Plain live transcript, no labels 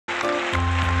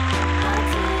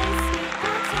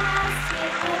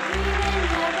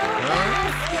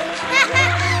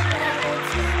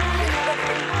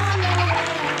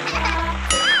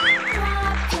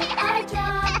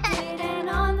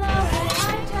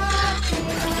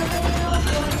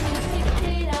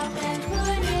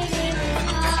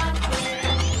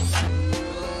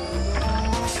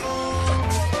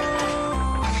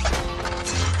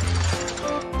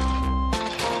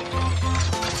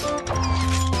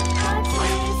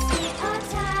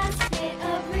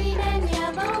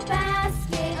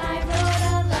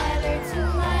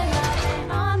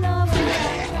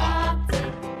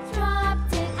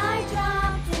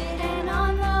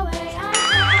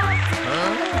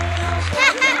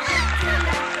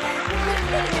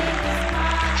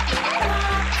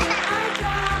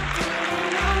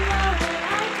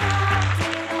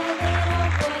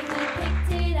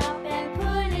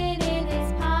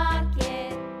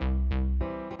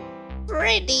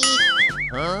Freddy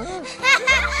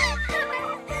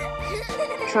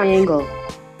Triangle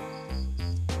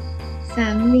สา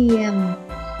มเหลี่ยม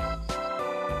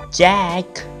Jack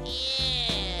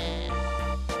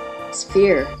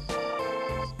Sphere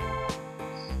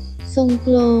ทรงก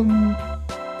ลม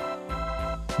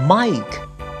Mike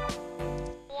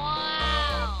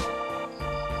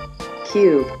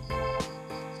Cube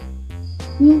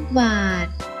ลูกบาศ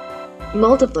ก์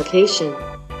Multiplication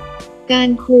การ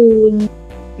คูณ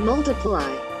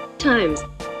Multiply times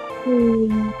คู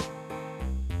ณ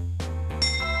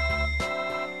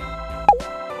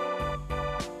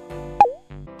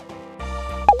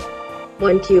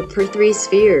 1 cube per 3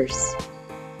 spheres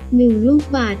 1 ลูก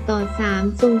บาศก์ต่อ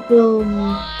 3 ทรงกลม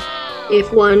If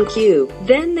 1 cube,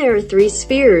 then there are 3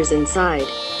 spheres inside.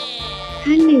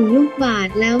 ถ้า1 ลูกบาศ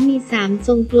ก์แล้วมี 3 ท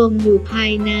รงกลมอยู่ภา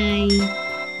ยใน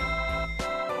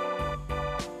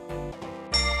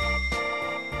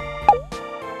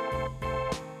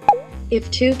If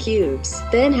 2 cubes,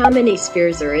 then how many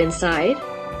spheres are inside?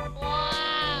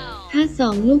 ถ้า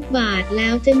 2 ลูกบาศก์แล้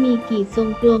วจะมีกี่ทรง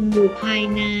กลมอยู่ภาย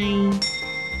ใน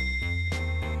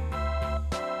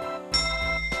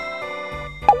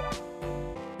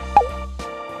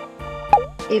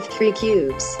If 3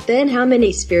 cubes, then how many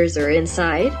spheres are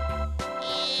inside?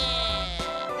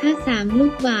 ถ้า 3 ลู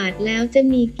กบาศก์แล้วจะ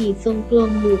มีกี่ทรงกล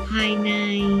มอยู่ภายใน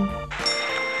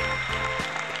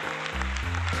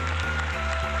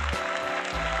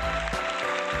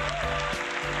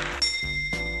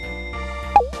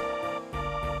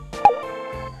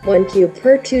 1 cube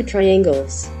per 2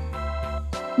 triangles.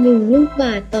 1 ลูกบ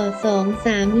าศก์ต่อ 2 ส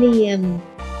ามเหลี่ยม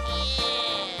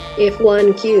If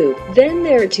 1 cube, then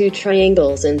there are 2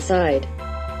 triangles inside.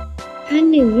 ถ้า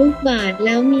 1 ลูกบาศก์แ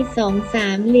ล้วมี 2 สา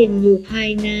มเหลี่ยมอยู่ภาย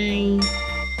ใน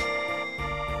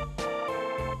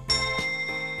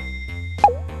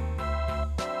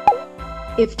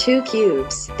If 2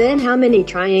 cubes, then how many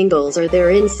triangles are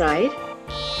there inside?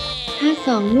 ถ้า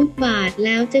 2 ลูกบาศก์แ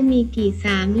ล้วจะมีกี่ส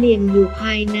ามเหลี่ยมอยู่ภ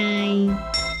ายใน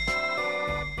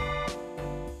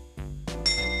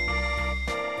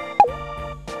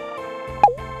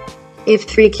If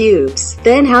 3 cubes,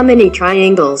 then how many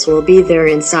triangles will be there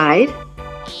inside?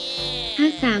 ถ้า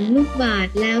 3 ลูกบาศ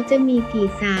ก์แล้วจะมีกี่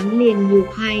สามเหลี่ยมอยู่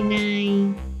ภายใน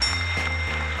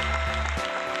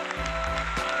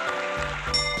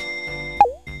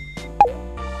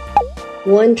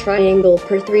 1 triangle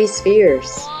per 3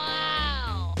 spheres.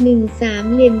 1 สาม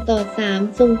เหลี่ยมต่อ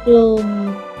 3 ทรงกลม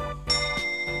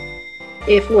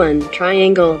If 1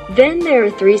 triangle, then there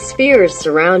are 3 spheres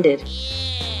surrounded.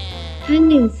 ถ้า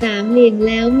 1 สามเหลี่ยม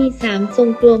แล้วมี 3 ทรง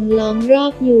กลมล้อมรอ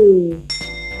บอยู่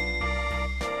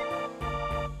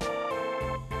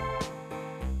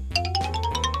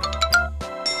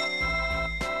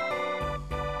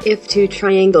If 2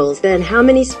 triangles, then how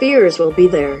many spheres will be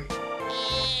there?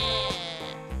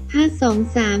 ถ้า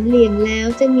 2 สามเหลี่ยมแล้ว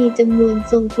จะมีจำนวน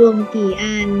ทรงกลมกี่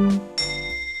อัน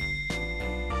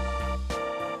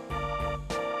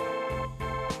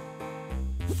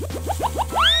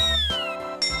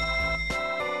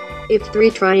If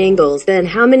 3 triangles, then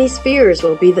how many spheres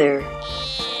will be there?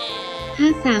 ถ้า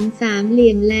 3 สามเห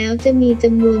ลี่ยมแล้วจะมีจ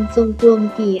ำนวนทรงกลม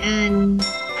กี่อัน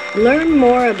Learn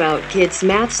more about kids'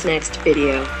 maths next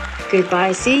video.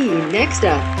 Goodbye, see you next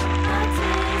up.